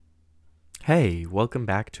Hey, welcome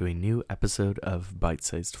back to a new episode of Bite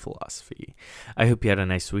Sized Philosophy. I hope you had a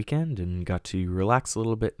nice weekend and got to relax a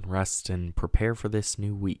little bit and rest and prepare for this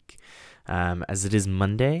new week. As it is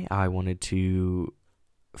Monday, I wanted to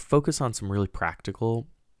focus on some really practical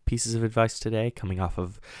pieces of advice today, coming off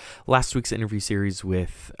of last week's interview series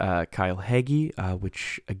with Kyle Hagee,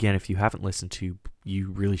 which, again, if you haven't listened to, you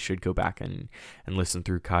really should go back and listen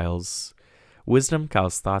through Kyle's wisdom,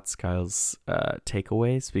 Kyle's thoughts, Kyle's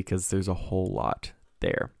takeaways, because there's a whole lot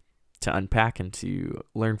there to unpack and to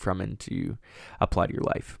learn from and to apply to your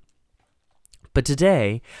life. But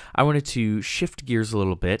today, I wanted to shift gears a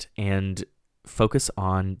little bit and focus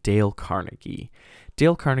on Dale Carnegie.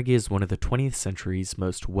 Dale Carnegie is one of the 20th century's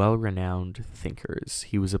most well-renowned thinkers.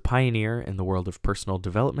 He was a pioneer in the world of personal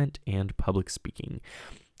development and public speaking.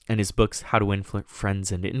 And his books, How to Win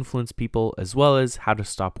Friends and Influence People, as well as How to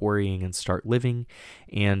Stop Worrying and Start Living,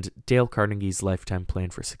 and Dale Carnegie's Lifetime Plan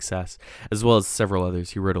for Success, as well as several others,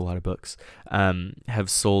 he wrote a lot of books, have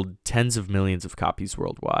sold tens of millions of copies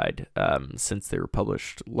worldwide since they were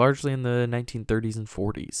published, largely in the 1930s and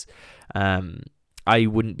 40s. I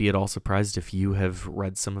wouldn't be at all surprised if you have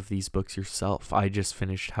read some of these books yourself. I just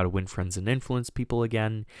finished How to Win Friends and Influence People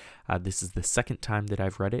again. This is the second time that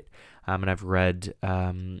I've read it. And I've read,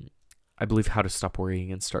 I believe, How to Stop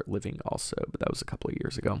Worrying and Start Living also, but that was a couple of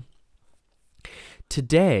years ago.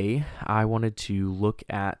 Today, I wanted to look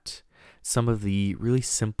at some of the really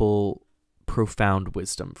simple, profound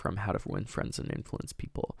wisdom from How to Win Friends and Influence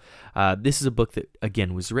People. This is a book that,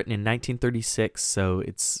 again, was written in 1936, so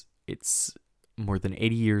it's more than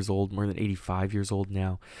 80 years old, more than 85 years old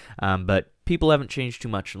now. But people haven't changed too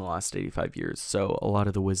much in the last 85 years, so a lot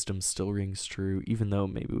of the wisdom still rings true, even though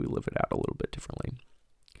maybe we live it out a little bit differently.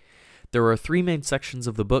 There are three main sections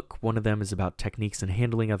of the book. One of them is about techniques in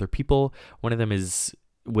handling other people. One of them is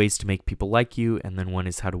ways to make people like you, and then one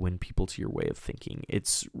is how to win people to your way of thinking.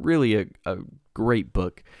 It's really a great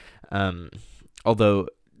book, although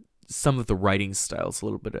some of the writing style is a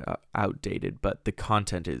little bit outdated, but the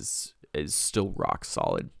content is still rock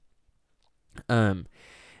solid. And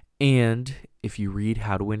if you read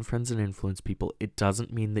How to Win Friends and Influence People, it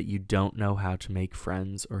doesn't mean that you don't know how to make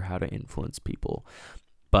friends or how to influence people.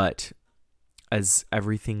 But as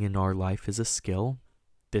everything in our life is a skill,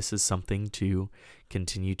 this is something to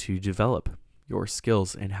continue to develop your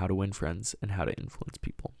skills in how to win friends and how to influence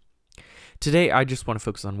people. Today, I just want to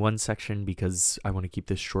focus on one section because I want to keep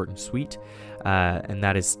this short and sweet, and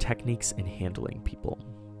that is techniques in handling people.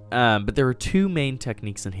 But there are two main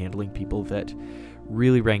techniques in handling people that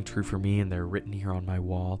really rang true for me, and they're written here on my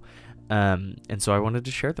wall. And so I wanted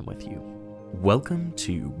to share them with you. Welcome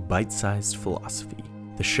to Bite-Sized Philosophy,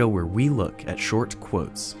 the show where we look at short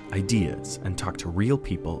quotes, ideas, and talk to real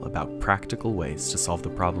people about practical ways to solve the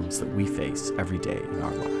problems that we face every day in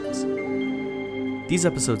our lives. These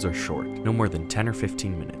episodes are short, no more than 10 or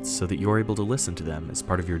 15 minutes, so that you're able to listen to them as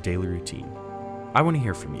part of your daily routine. I want to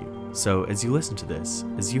hear from you. So as you listen to this,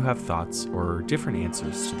 as you have thoughts or different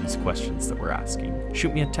answers to these questions that we're asking,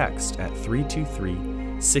 shoot me a text at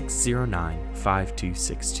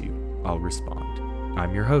 323-609-5262. I'll respond.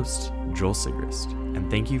 I'm your host, Joel Sigrist, and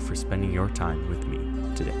thank you for spending your time with me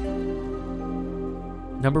today.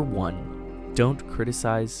 Number 1, don't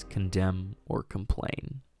criticize, condemn, or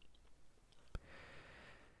complain.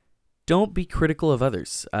 Don't be critical of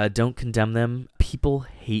others. Don't condemn them. People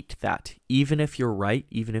hate that. Even if you're right,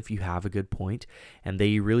 even if you have a good point, and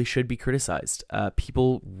they really should be criticized.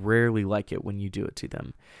 People rarely like it when you do it to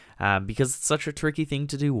them because it's such a tricky thing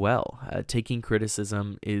to do well. Taking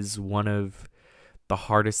criticism is one of the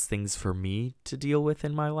hardest things for me to deal with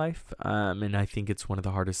in my life, and I think it's one of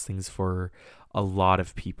the hardest things for a lot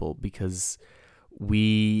of people because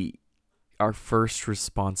our first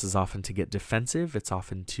response is often to get defensive. It's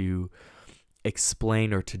often to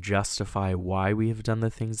explain or to justify why we have done the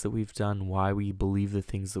things that we've done, why we believe the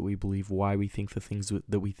things that we believe, why we think the things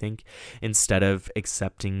that we think, instead of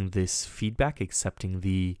accepting this feedback, accepting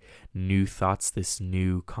the new thoughts, this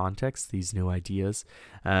new context, these new ideas.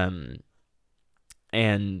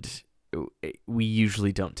 And we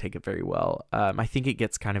usually don't take it very well. I think it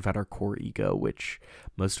gets kind of at our core ego, which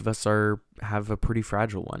most of us have a pretty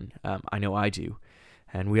fragile one. I know I do,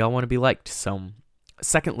 and we all want to be liked. So,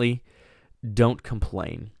 secondly, don't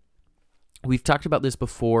complain. We've talked about this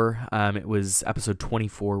before. It was episode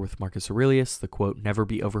 24 with Marcus Aurelius, the quote, "Never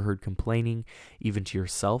be overheard complaining, even to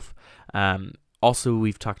yourself." Also,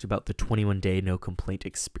 we've talked about the 21-day no complaint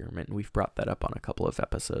experiment, and we've brought that up on a couple of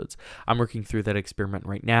episodes. I'm working through that experiment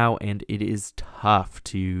right now, and it is tough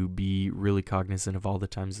to be really cognizant of all the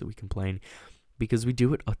times that we complain because we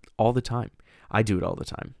do it all the time. I do it all the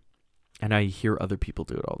time. And I hear other people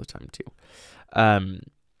do it all the time too.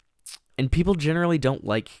 And people generally don't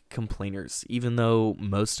like complainers, even though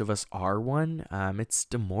most of us are one. It's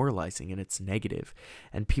demoralizing and it's negative,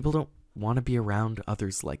 and people don't want to be around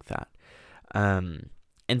others like that.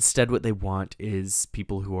 Instead, what they want is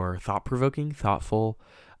people who are thought-provoking, thoughtful,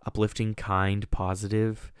 uplifting, kind,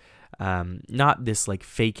 positive. Not this like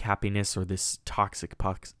fake happiness or this toxic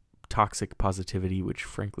positivity, which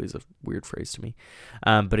frankly is a weird phrase to me.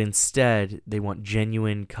 But instead, they want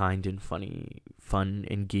genuine, kind, and fun,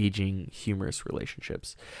 engaging, humorous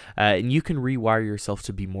relationships. And you can rewire yourself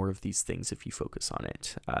to be more of these things if you focus on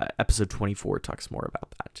it. Episode 24 talks more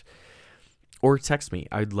about that. Or text me.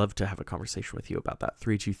 I'd love to have a conversation with you about that.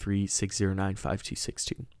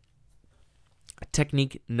 323-609-5262.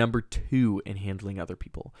 Technique number 2 in handling other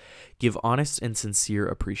people. Give honest and sincere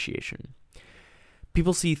appreciation.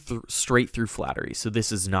 People see straight through flattery, so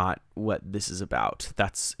this is not what this is about.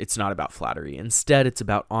 It's not about flattery. Instead, it's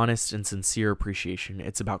about honest and sincere appreciation.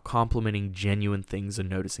 It's about complimenting genuine things and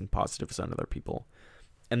noticing positives on other people,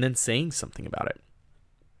 and then saying something about it.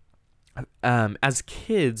 As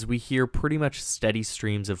kids, we hear pretty much steady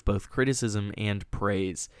streams of both criticism and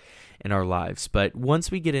praise in our lives. But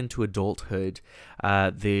once we get into adulthood,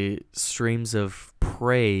 the streams of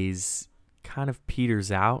praise kind of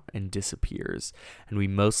peters out and disappears, and we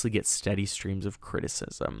mostly get steady streams of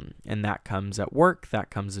criticism. And that comes at work, that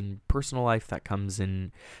comes in personal life, that comes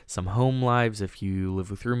in some home lives if you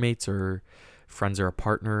live with roommates or friends or a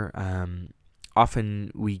partner.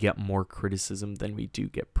 Often we get more criticism than we do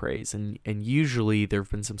get praise. And usually, there have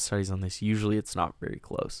been some studies on this, usually it's not very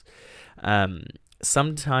close.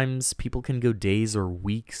 Sometimes people can go days or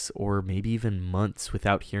weeks or maybe even months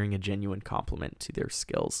without hearing a genuine compliment to their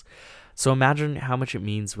skills. So imagine how much it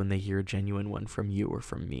means when they hear a genuine one from you or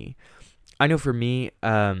from me. I know for me,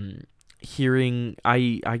 I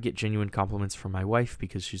get genuine compliments from my wife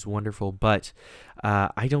because she's wonderful, but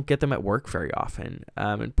I don't get them at work very often.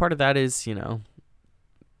 And part of that is,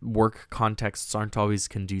 work contexts aren't always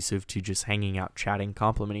conducive to just hanging out, chatting,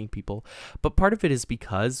 complimenting people. But part of it is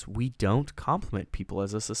because we don't compliment people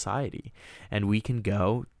as a society. And we can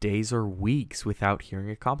go days or weeks without hearing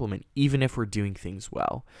a compliment, even if we're doing things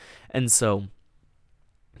well. And so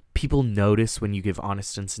people notice when you give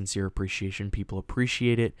honest and sincere appreciation. People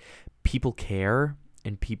appreciate it. People care.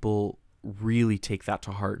 And people really take that to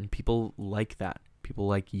heart. And people like that. People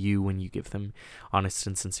like you when you give them honest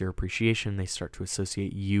and sincere appreciation. They start to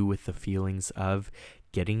associate you with the feelings of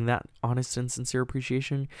getting that honest and sincere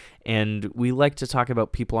appreciation. And we like to talk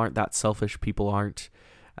about people aren't that selfish. People aren't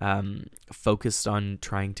focused on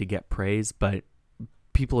trying to get praise, but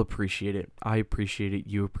people appreciate it. I appreciate it.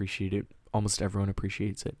 You appreciate it. Almost everyone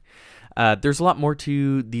appreciates it. There's a lot more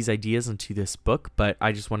to these ideas and to this book, but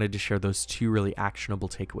I just wanted to share those 2 really actionable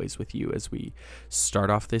takeaways with you as we start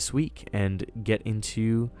off this week and get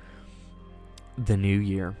into the new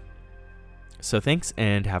year. So thanks,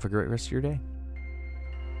 and have a great rest of your day.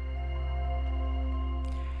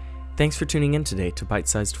 Thanks for tuning in today to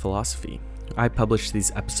Bite-Sized Philosophy. I publish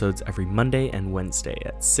these episodes every Monday and Wednesday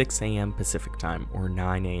at 6 a.m. Pacific Time or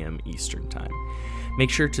 9 a.m. Eastern Time. Make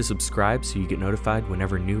sure to subscribe so you get notified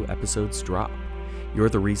whenever new episodes drop. You're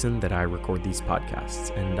the reason that I record these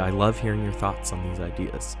podcasts, and I love hearing your thoughts on these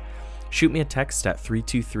ideas. Shoot me a text at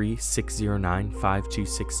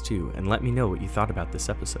 323-609-5262 and let me know what you thought about this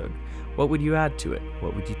episode. What would you add to it?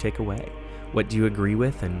 What would you take away? What do you agree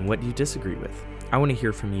with and what do you disagree with? I want to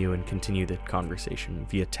hear from you and continue the conversation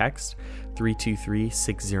via text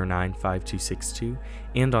 323-609-5262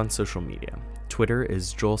 and on social media. Twitter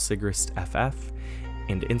is Joel Sigrist FF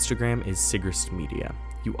and Instagram is Sigrist Media.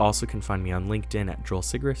 You also can find me on LinkedIn at Joel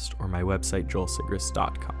Sigrist or my website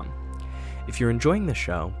joelsigrist.com. If you're enjoying the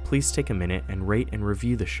show, please take a minute and rate and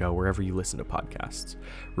review the show wherever you listen to podcasts.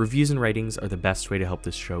 Reviews and ratings are the best way to help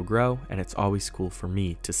this show grow, and it's always cool for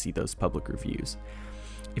me to see those public reviews.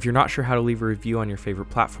 If you're not sure how to leave a review on your favorite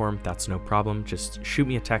platform, that's no problem. Just shoot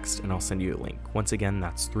me a text and I'll send you a link. Once again,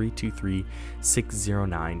 that's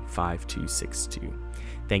 323-609-5262.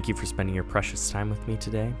 Thank you for spending your precious time with me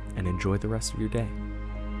today, and enjoy the rest of your day.